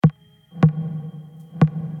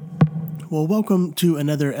Well, welcome to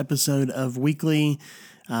another episode of Weekly.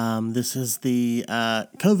 This is the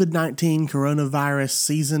COVID-19 coronavirus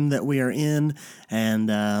season that we are in, and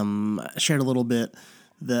I shared a little bit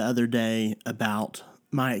the other day about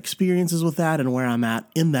my experiences with that and where I'm at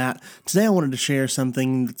in that. Today I wanted to share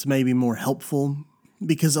something that's maybe more helpful,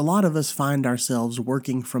 because a lot of us find ourselves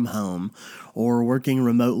working from home or working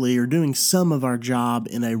remotely or doing some of our job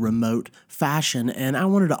in a remote fashion. And I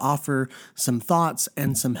wanted to offer some thoughts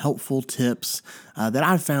and some helpful tips that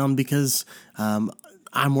I've found, because I'm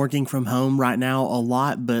working from home right now a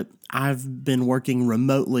lot, but I've been working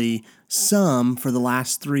remotely some for the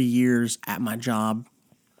last 3 years at my job.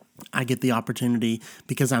 I get the opportunity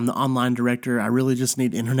because I'm the online director. I really just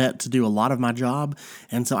need internet to do a lot of my job.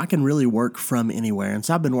 And so I can really work from anywhere. And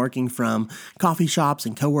so I've been working from coffee shops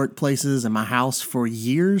and co-work places and my house for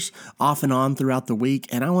years, off and on throughout the week.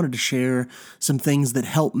 And I wanted to share some things that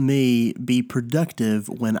help me be productive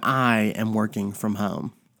when I am working from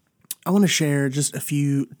home. I want to share just a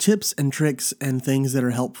few tips and tricks and things that are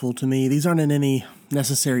helpful to me. These aren't in any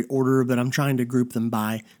necessary order, but I'm trying to group them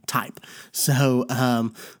by type. So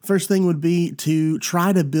first thing would be to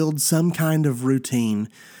try to build some kind of routine.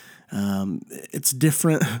 It's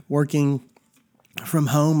different working from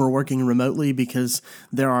home or working remotely because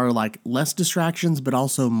there are like less distractions, but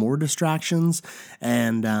also more distractions.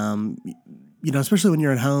 And especially when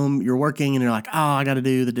you're at home, you're working and you're like, oh, I got to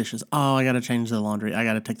do the dishes. Oh, I got to change the laundry. I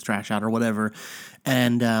got to take the trash out or whatever.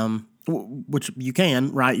 And which you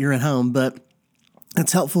can, right? You're at home, but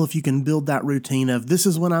it's helpful if you can build that routine of this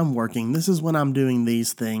is when I'm working, this is when I'm doing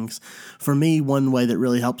these things. For me, one way that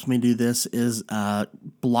really helps me do this is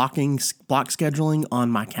block scheduling on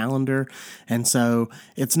my calendar. And so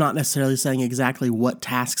it's not necessarily saying exactly what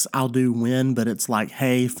tasks I'll do when, but it's like,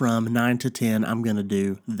 hey, from 9 to 10, I'm going to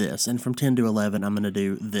do this. And from 10 to 11, I'm going to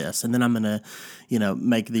do this. And then I'm going to,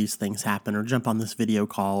 make these things happen or jump on this video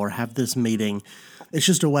call or have this meeting. It's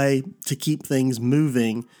just a way to keep things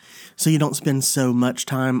moving so you don't spend so much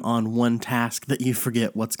time on one task that you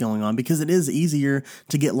forget what's going on, because it is easier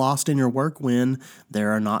to get lost in your work when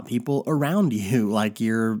there are not people around you, like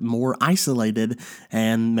you're more isolated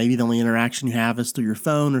and maybe the only interaction you have is through your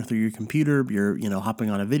phone or through your computer. You're, hopping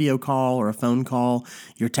on a video call or a phone call,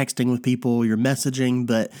 you're texting with people, you're messaging,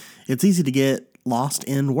 but it's easy to get lost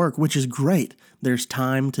in work, which is great. There's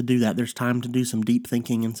time to do that. There's time to do some deep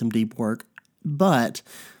thinking and some deep work, but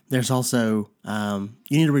there's also,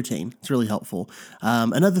 you need a routine. It's really helpful.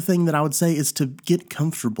 Another thing that I would say is to get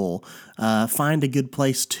comfortable. Find a good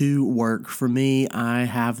place to work. For me, I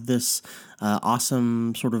have this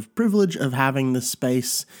awesome sort of privilege of having this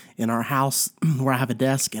space in our house where I have a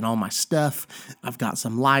desk and all my stuff. I've got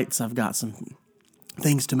some lights. I've got some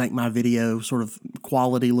things to make my video sort of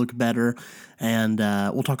quality look better. And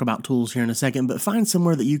we'll talk about tools here in a second, but find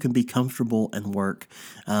somewhere that you can be comfortable and work.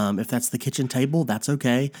 If that's the kitchen table, that's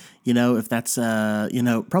okay. If that's,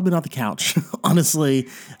 probably not the couch. Honestly,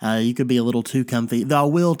 you could be a little too comfy. Though I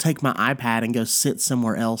will take my iPad and go sit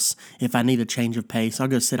somewhere else if I need a change of pace. I'll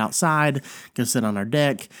go sit outside, go sit on our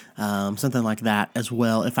deck, something like that as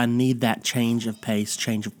well, if I need that change of pace,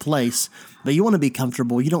 change of place. But you want to be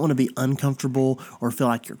comfortable. You don't want to be uncomfortable or feel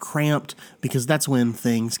like you're cramped, because that's when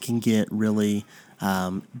things can get really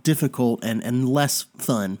difficult and less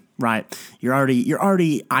fun, right? You're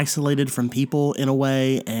already isolated from people in a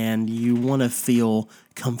way, and you want to feel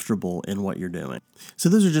comfortable in what you're doing. So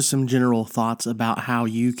those are just some general thoughts about how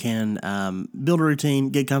you can build a routine,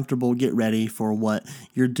 get comfortable, get ready for what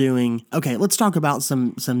you're doing. Okay, let's talk about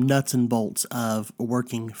some nuts and bolts of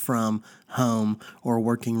working from home or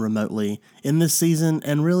working remotely in this season,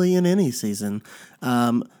 and really in any season.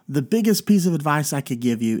 The biggest piece of advice I could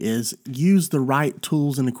give you is use the right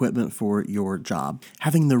tools and equipment for your job.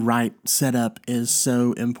 Having the right setup is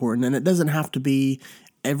so important, and it doesn't have to be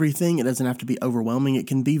everything. It doesn't have to be overwhelming. It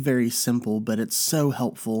can be very simple, but it's so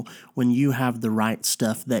helpful when you have the right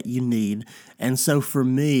stuff that you need. And so for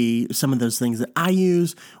me, some of those things that I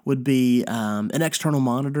use would be an external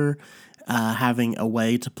monitor. Having a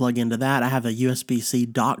way to plug into that. I have a USB-C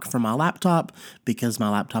dock for my laptop because my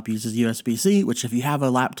laptop uses USB-C, which if you have a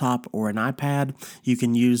laptop or an iPad, you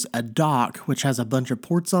can use a dock, which has a bunch of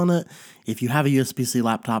ports on it. If you have a USB-C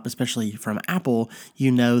laptop, especially from Apple,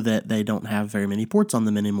 you know that they don't have very many ports on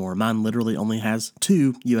them anymore. Mine literally only has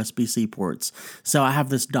 2 USB-C ports. So I have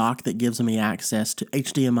this dock that gives me access to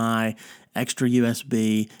HDMI, extra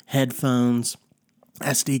USB, headphones,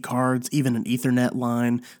 SD cards, even an Ethernet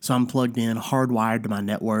line. So I'm plugged in, hardwired to my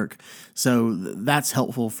network. So that's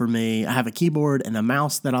helpful for me. I have a keyboard and a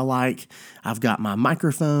mouse that I like. I've got my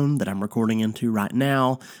microphone that I'm recording into right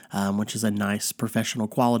now, which is a nice professional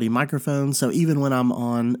quality microphone. So even when I'm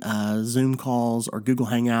on Zoom calls or Google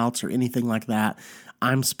Hangouts or anything like that,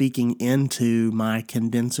 I'm speaking into my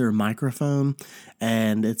condenser microphone,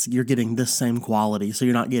 and you're getting this same quality. So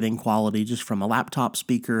you're not getting quality just from a laptop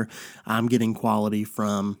speaker. I'm getting quality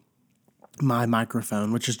from my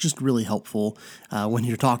microphone, which is just really helpful when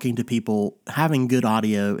you're talking to people. Having good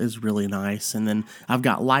audio is really nice. And then I've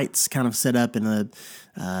got lights kind of set up in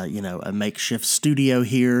a makeshift studio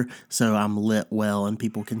here, so I'm lit well and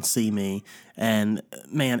people can see me. And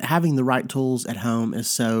man, having the right tools at home is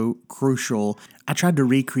so crucial. I tried to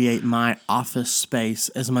recreate my office space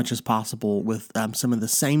as much as possible with some of the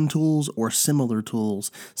same tools or similar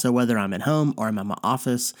tools. So whether I'm at home or I'm at my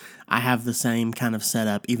office, I have the same kind of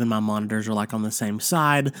setup. Even my monitors are like on the same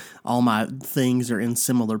side. All my things are in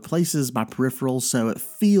similar places, my peripherals, so it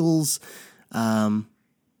feels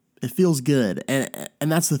good.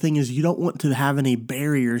 And that's the thing, is you don't want to have any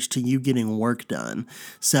barriers to you getting work done.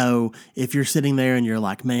 So if you're sitting there and you're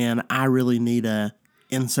like, man, I really need to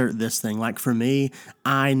insert this thing. Like for me,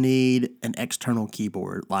 I need an external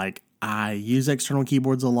keyboard. Like I use external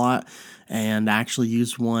keyboards a lot, and I actually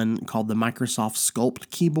use one called the Microsoft Sculpt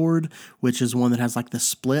keyboard, which is one that has like the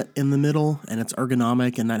split in the middle, and it's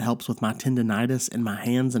ergonomic, and that helps with my tendonitis in my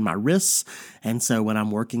hands and my wrists. And so when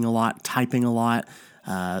I'm working a lot, typing a lot,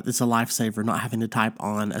 it's a lifesaver not having to type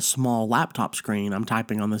on a small laptop screen. I'm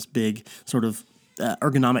typing on this big sort of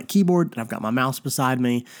ergonomic keyboard, and I've got my mouse beside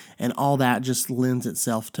me, and all that just lends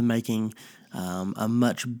itself to making a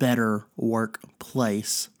much better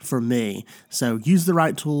workplace for me. So use the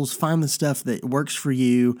right tools, find the stuff that works for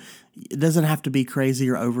you. It doesn't have to be crazy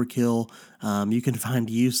or overkill. You can find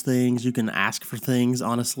used things. You can ask for things,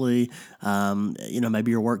 honestly.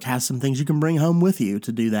 Maybe your work has some things you can bring home with you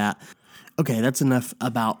to do that. Okay, that's enough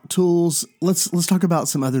about tools. Let's talk about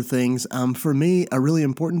some other things. For me, a really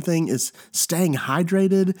important thing is staying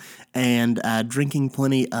hydrated and drinking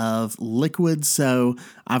plenty of liquids. So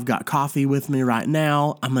I've got coffee with me right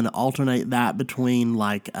now. I'm going to alternate that between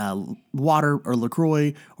like water or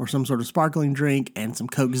LaCroix or some sort of sparkling drink and some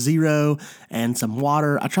Coke Zero and some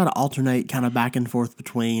water. I try to alternate kind of back and forth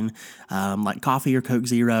between like coffee or Coke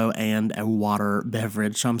Zero and a water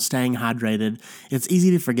beverage. So I'm staying hydrated. It's easy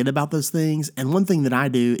to forget about those things. And one thing that I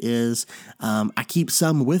do is I keep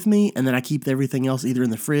some with me, and then I keep everything else either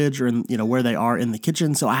in the fridge or in, where they are in the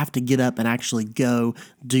kitchen. So I have to get up and actually go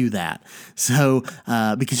do that. So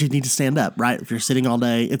because you need to stand up, right? If you're sitting all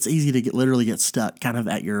day, it's easy to literally get stuck kind of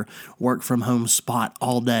at your work from home spot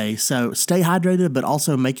all day. So stay hydrated, but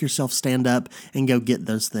also make yourself stand up and go get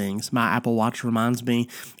those things. My Apple Watch reminds me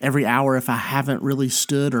every hour, if I haven't really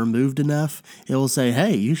stood or moved enough, it will say,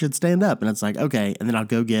 hey, you should stand up. And it's like, okay. And then I'll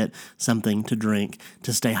go get something to drink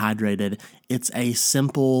to stay hydrated. It's a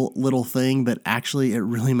simple little thing, but actually it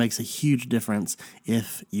really makes a huge difference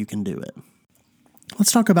if you can do it.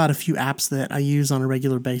 Let's talk about a few apps that I use on a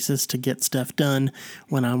regular basis to get stuff done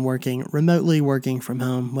when I'm working remotely, working from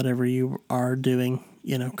home, whatever you are doing,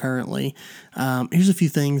 currently. Here's a few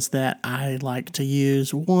things that I like to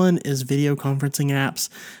use. One is video conferencing apps.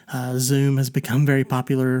 Zoom has become very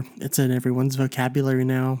popular. It's in everyone's vocabulary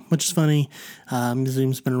now, which is funny.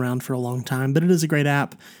 Zoom's been around for a long time, but it is a great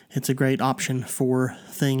app. It's a great option for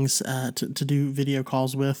things to do video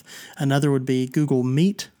calls with. Another would be Google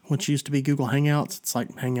Meet, which used to be Google Hangouts. It's like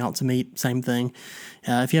Hangouts and Meet, same thing.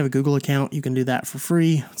 If you have a Google account, you can do that for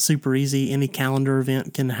free. It's super easy. Any calendar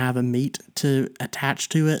event can have a Meet to attach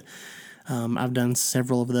to it. I've done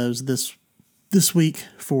several of those this week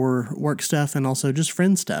for work stuff and also just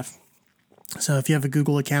friend stuff. So if you have a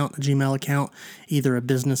Google account, a Gmail account, either a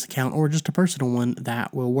business account or just a personal one,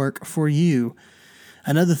 that will work for you.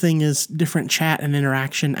 Another thing is different chat and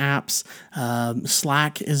interaction apps.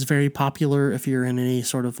 Slack is very popular if you're in any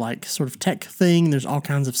sort of tech thing. There's all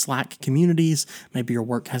kinds of Slack communities. Maybe your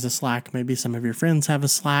work has a Slack. Maybe some of your friends have a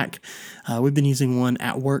Slack. We've been using one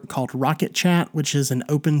at work called Rocket Chat, which is an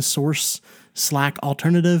open source Slack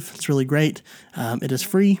alternative. It's really great. It is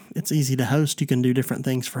free. It's easy to host. You can do different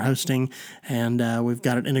things for hosting, and we've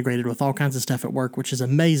got it integrated with all kinds of stuff at work, which is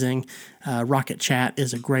amazing. Rocket Chat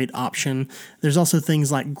is a great option. There's also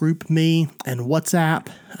things like GroupMe and WhatsApp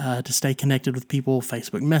to stay connected with people,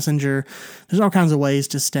 Facebook Messenger. There's all kinds of ways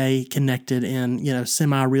to stay connected in,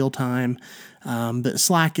 semi-real time. But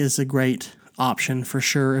Slack is a great option for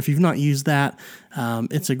sure. If you've not used that,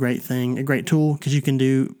 it's a great thing, a great tool, because you can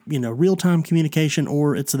do, real-time communication,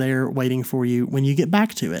 or it's there waiting for you when you get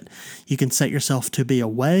back to it. You can set yourself to be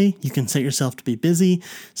away. You can set yourself to be busy.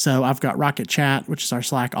 So I've got Rocket Chat, which is our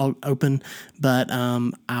Slack, all open, but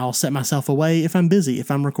I'll set myself away if I'm busy,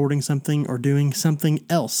 if I'm recording something or doing something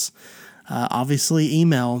else. Obviously,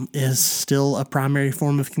 email is still a primary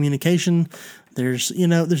form of communication. There's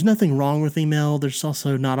nothing wrong with email. There's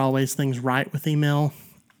also not always things right with email,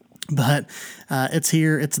 but it's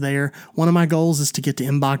here, it's there. One of my goals is to get to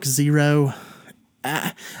inbox 0.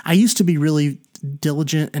 I used to be really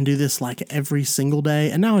diligent and do this like every single day,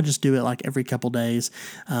 and now I just do it like every couple days.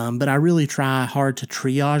 But I really try hard to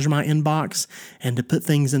triage my inbox and to put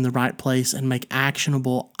things in the right place and make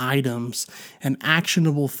actionable items and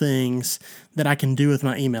actionable things that I can do with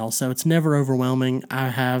my email. So it's never overwhelming. I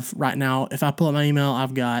have right now, if I pull up my email,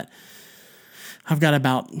 I've got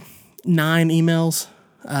about 9 emails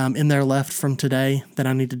in there left from today that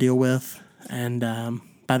I need to deal with, and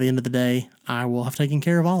by the end of the day, I will have taken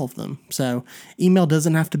care of all of them. So email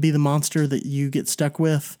doesn't have to be the monster that you get stuck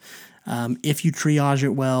with if you triage it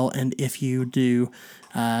well, and if you do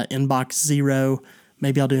inbox 0.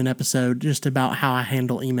 Maybe I'll do an episode just about how I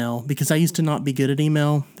handle email, because I used to not be good at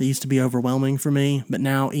email. They used to be overwhelming for me, but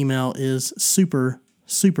now email is super,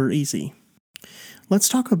 super easy. Let's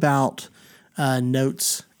talk about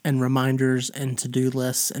notes and reminders and to-do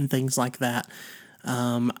lists and things like that.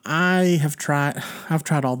 I've tried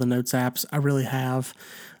all the notes apps. I really have.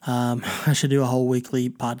 I should do a whole weekly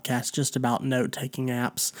podcast just about note-taking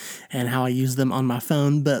apps and how I use them on my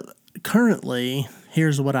phone. But currently,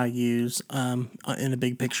 here's what I use in a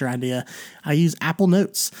big picture idea. I use Apple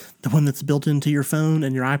Notes, the one that's built into your phone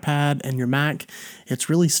and your iPad and your Mac. It's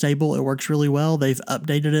really stable. It works really well. They've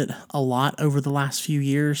updated it a lot over the last few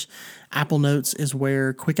years. Apple Notes is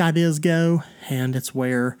where quick ideas go, and it's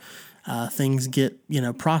where things get,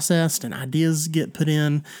 processed and ideas get put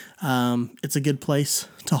in. It's a good place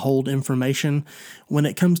to hold information. When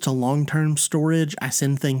it comes to long-term storage, I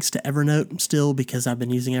send things to Evernote still, because I've been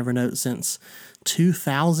using Evernote since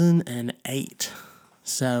 2008.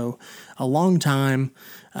 So a long time.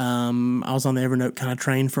 I was on the Evernote kind of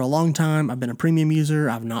train for a long time. I've been a premium user.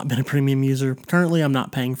 I've not been a premium user. Currently, I'm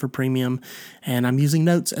not paying for premium, and I'm using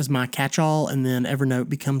Notes as my catch-all, and then Evernote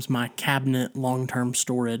becomes my cabinet long-term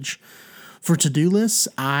storage. For to-do lists,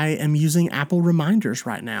 I am using Apple Reminders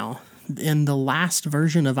right now. In the last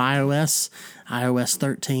version of iOS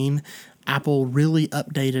 13, Apple really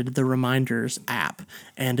updated the Reminders app,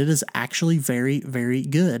 and it is actually very, very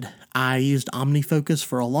good. I used OmniFocus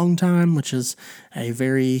for a long time, which is a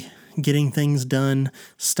very getting things done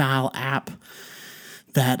style app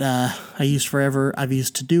that I used forever. I've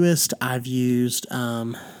used Todoist. I've used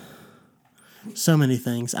so many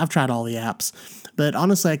things. I've tried all the apps. But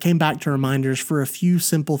honestly, I came back to Reminders for a few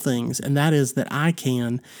simple things, and that is that I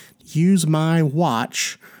can use my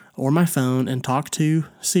watch or my phone and talk to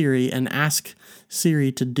Siri and ask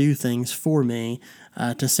Siri to do things for me,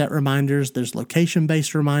 to set reminders. There's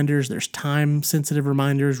location-based reminders. There's time-sensitive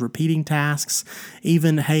reminders, repeating tasks.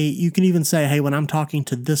 Even, hey, you can even say, hey, when I'm talking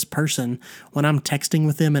to this person, when I'm texting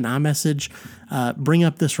with them in iMessage, bring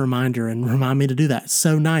up this reminder and remind me to do that. It's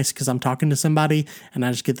so nice, because I'm talking to somebody and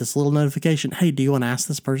I just get this little notification. Hey, do you want to ask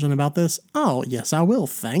this person about this? Oh, yes, I will.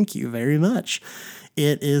 Thank you very much.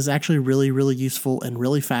 It is actually really, really useful and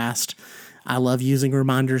really fast. I love using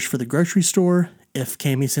reminders for the grocery store. If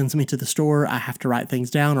Cami sends me to the store, I have to write things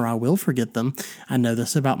down or I will forget them. I know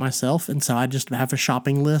this about myself, and so I just have a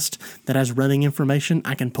shopping list that has running information.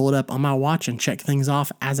 I can pull it up on my watch and check things off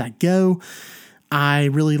as I go. I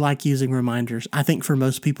really like using reminders. I think for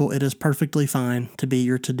most people, it is perfectly fine to be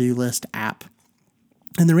your to-do list app.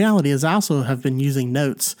 And the reality is I also have been using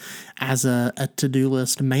Notes as a to-do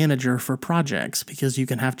list manager for projects, because you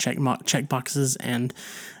can have check boxes and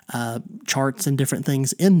charts and different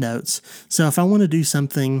things in Notes. So if I want to do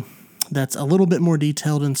something that's a little bit more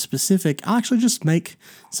detailed and specific, I'll actually just make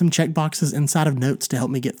some check boxes inside of Notes to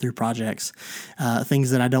help me get through projects.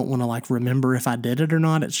 Things that I don't want to remember if I did it or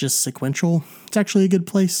not. It's just sequential. It's actually a good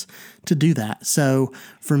place to do that. So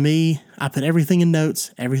for me, I put everything in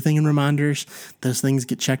Notes, everything in Reminders. Those things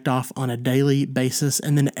get checked off on a daily basis.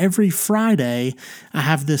 And then every Friday, I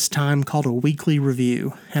have this time called a weekly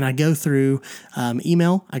review. And I go through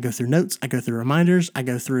email, I go through Notes, I go through Reminders, I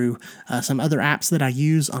go through some other apps that I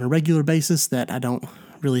use on a regular basis that I don't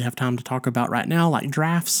really have time to talk about right now, like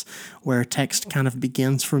Drafts, where text kind of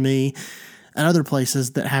begins for me, and other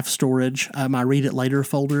places that have storage, my Read It Later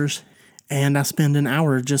folders. And I spend an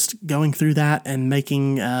hour just going through that and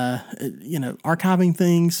making, archiving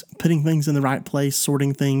things, putting things in the right place,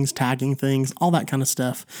 sorting things, tagging things, all that kind of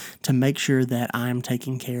stuff to make sure that I'm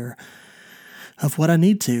taking care of what I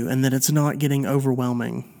need to and that it's not getting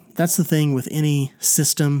overwhelming. That's the thing with any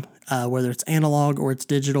system, whether it's analog or it's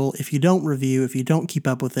digital. If you don't review, if you don't keep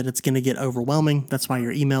up with it, it's going to get overwhelming. That's why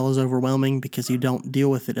your email is overwhelming, because you don't deal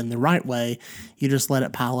with it in the right way. You just let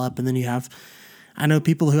it pile up, and then I know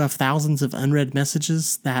people who have thousands of unread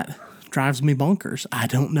messages. That drives me bonkers. I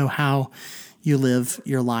don't know how you live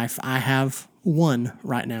your life. I have one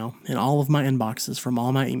right now in all of my inboxes from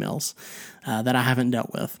all my emails that I haven't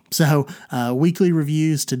dealt with. So weekly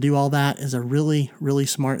reviews to do all that is a really, really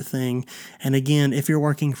smart thing. And again, if you're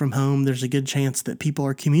working from home, there's a good chance that people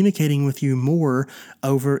are communicating with you more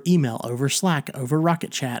over email, over Slack, over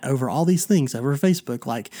Rocket Chat, over all these things, over Facebook.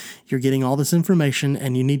 Like, you're getting all this information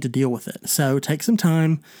and you need to deal with it. So take some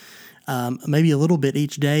time. Maybe a little bit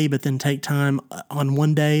each day, but then take time on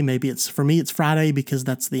one day. Maybe for me, it's Friday because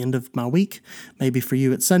that's the end of my week. Maybe for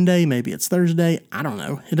you, it's Sunday. Maybe it's Thursday. I don't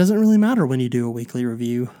know. It doesn't really matter when you do a weekly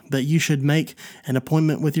review, but you should make an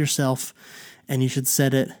appointment with yourself and you should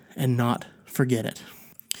set it and not forget it.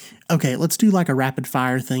 Okay, let's do like a rapid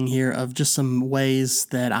fire thing here of just some ways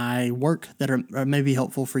that I work that are maybe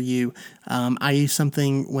helpful for you. I use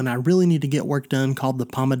something when I really need to get work done called the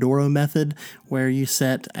Pomodoro method, where you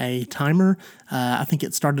set a timer. I think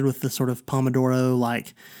it started with the sort of Pomodoro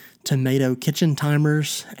like tomato kitchen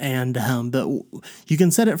timers, and but you can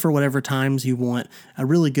set it for whatever times you want. A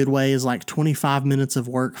really good way is like 25 minutes of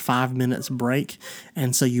work, 5 minutes break.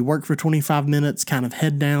 And so you work for 25 minutes, kind of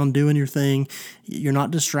head down, doing your thing. You're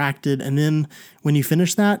not distracted. And then when you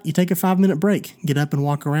finish that, you take a 5-minute break, get up and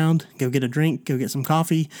walk around, go get a drink, go get some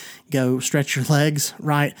coffee, go stretch your legs,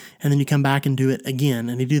 right? And then you come back and do it again.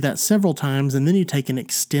 And you do that several times, and then you take an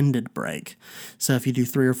extended break. So if you do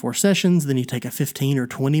 3 or 4 sessions, then you take a 15 or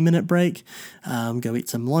 20-minute break, go eat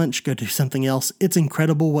some lunch, go do something else. It's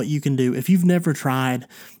incredible what you can do. If you've never tried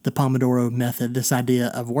the Pomodoro method, this idea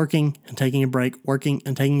of working and taking a break, working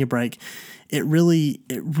and taking a break, it really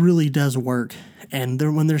does work. And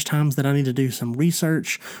when there's times that I need to do some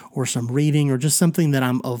research or some reading or just something that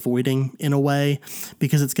I'm avoiding in a way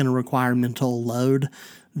because it's going to require mental load,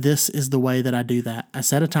 this is the way that I do that. I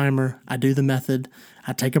set a timer, I do the method,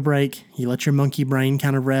 I take a break, you let your monkey brain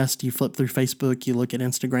kind of rest, you flip through Facebook, you look at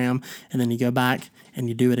Instagram, and then you go back and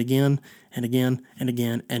you do it again and again and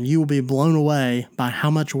again, and you will be blown away by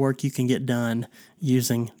how much work you can get done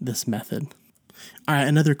using this method. All right,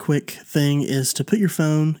 another quick thing is to put your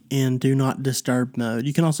phone in Do Not Disturb mode.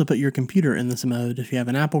 You can also put your computer in this mode. If you have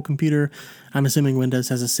an Apple computer, I'm assuming Windows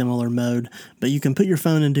has a similar mode, but you can put your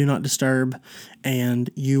phone in Do Not Disturb and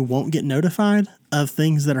you won't get notified of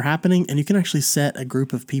things that are happening, and you can actually set a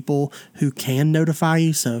group of people who can notify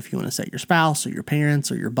you. So if you want to set your spouse or your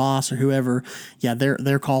parents or your boss or whoever,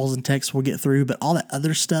 their calls and texts will get through, but all that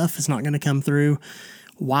other stuff is not going to come through.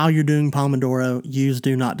 While you're doing Pomodoro, use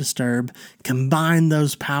Do Not Disturb. Combine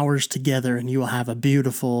those powers together and you will have a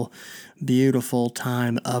beautiful, beautiful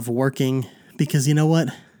time of working. Because you know what?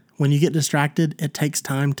 When you get distracted, it takes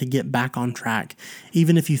time to get back on track.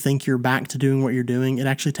 Even if you think you're back to doing what you're doing, it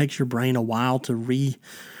actually takes your brain a while to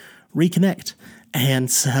reconnect.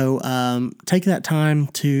 And so take that time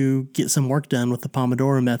to get some work done with the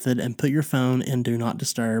Pomodoro method and put your phone in Do Not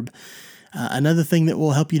Disturb. Another thing that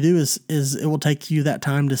will help you do is it will take you that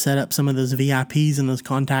time to set up some of those VIPs and those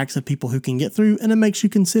contacts of people who can get through, and it makes you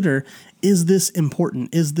consider, is this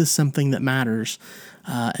important? Is this something that matters?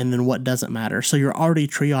 And then what doesn't matter? So you're already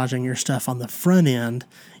triaging your stuff on the front end.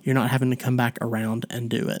 You're not having to come back around and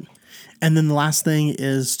do it. And then the last thing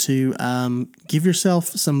is to give yourself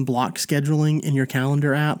some block scheduling in your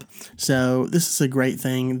calendar app. So this is a great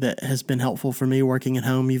thing that has been helpful for me working at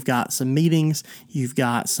home. You've got some meetings, you've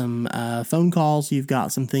got some phone calls, you've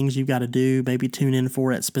got some things you've got to do, maybe tune in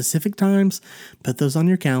for at specific times, put those on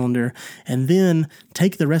your calendar, and then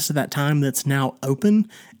take the rest of that time that's now open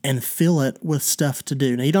and fill it with stuff to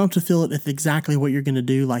do. Now, you don't have to fill it with exactly what you're going to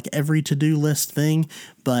do, like every to-do list thing,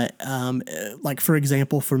 but like, for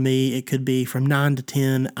example, for me, it could be from 9 to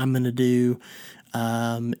 10, I'm going to do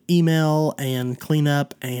email and clean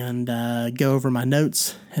up and go over my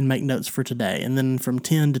notes and make notes for today. And then from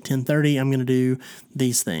 10 to 10:30, I'm going to do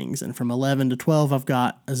these things. And from 11 to 12, I've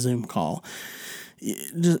got a Zoom call.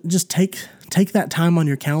 Just take that time on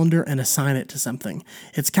your calendar and assign it to something.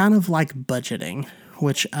 It's kind of like budgeting,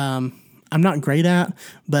 which I'm not great at,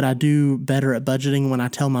 but I do better at budgeting when I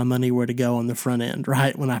tell my money where to go on the front end,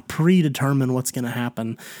 right? When I predetermine what's going to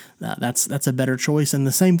happen, That's a better choice. And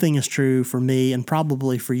the same thing is true for me and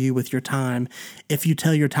probably for you with your time. If you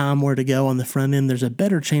tell your time where to go on the front end, there's a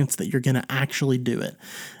better chance that you're going to actually do it.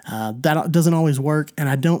 That doesn't always work, and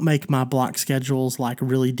I don't make my block schedules like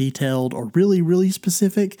really detailed or really, really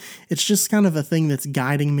specific. It's just kind of a thing that's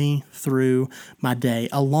guiding me through my day.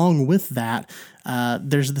 Along with that,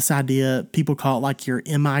 there's this idea, people call it like your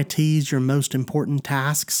MITs, your most important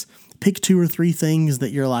tasks. Pick 2 or 3 things that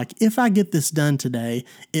you're like, if I get this done today,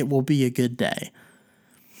 it will be a good day.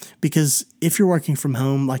 Because if you're working from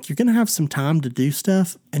home, like you're going to have some time to do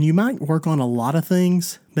stuff, and you might work on a lot of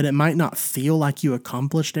things, but it might not feel like you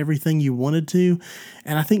accomplished everything you wanted to.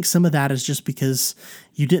 And I think some of that is just because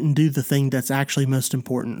you didn't do the thing that's actually most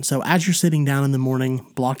important. So as you're sitting down in the morning,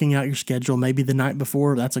 blocking out your schedule, maybe the night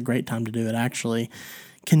before, that's a great time to do it actually.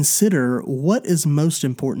 Consider what is most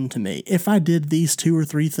important to me. If I did these 2 or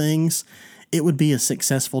 3 things, it would be a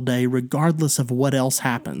successful day regardless of what else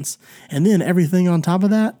happens. And then everything on top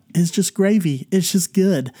of that is just gravy. It's just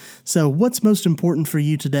good. So what's most important for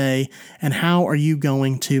you today, and how are you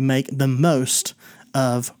going to make the most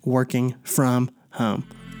of working from home?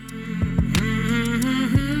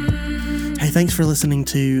 Hey, thanks for listening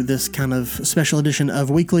to this kind of special edition of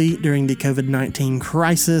Weekly during the COVID-19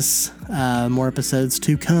 crisis. More episodes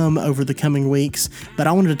to come over the coming weeks, but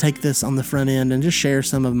I wanted to take this on the front end and just share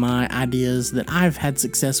some of my ideas that I've had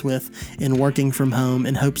success with in working from home,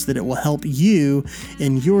 in hopes that it will help you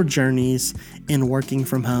in your journeys in working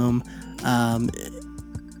from home.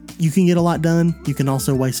 You can get a lot done. You can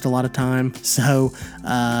also waste a lot of time. So,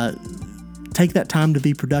 take that time to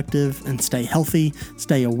be productive and stay healthy,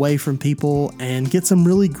 stay away from people, and get some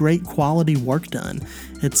really great quality work done.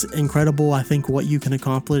 It's incredible, I think, what you can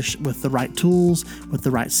accomplish with the right tools, with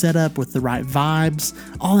the right setup, with the right vibes.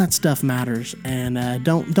 All that stuff matters, and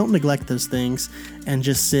don't neglect those things and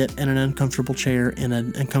just sit in an uncomfortable chair in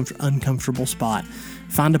an uncomfortable spot.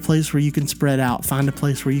 Find a place where you can spread out. Find a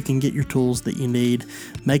place where you can get your tools that you need.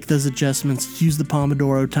 Make those adjustments. Use the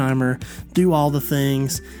Pomodoro timer. Do all the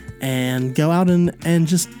things. And go out and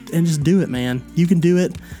just do it, man. You can do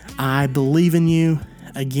it. I believe in you.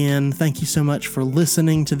 Again, thank you so much for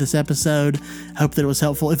listening to this episode. Hope that it was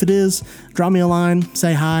helpful. If it is, drop me a line,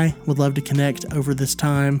 say hi. Would love to connect over this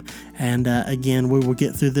time. And again, we will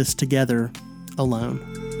get through this together alone.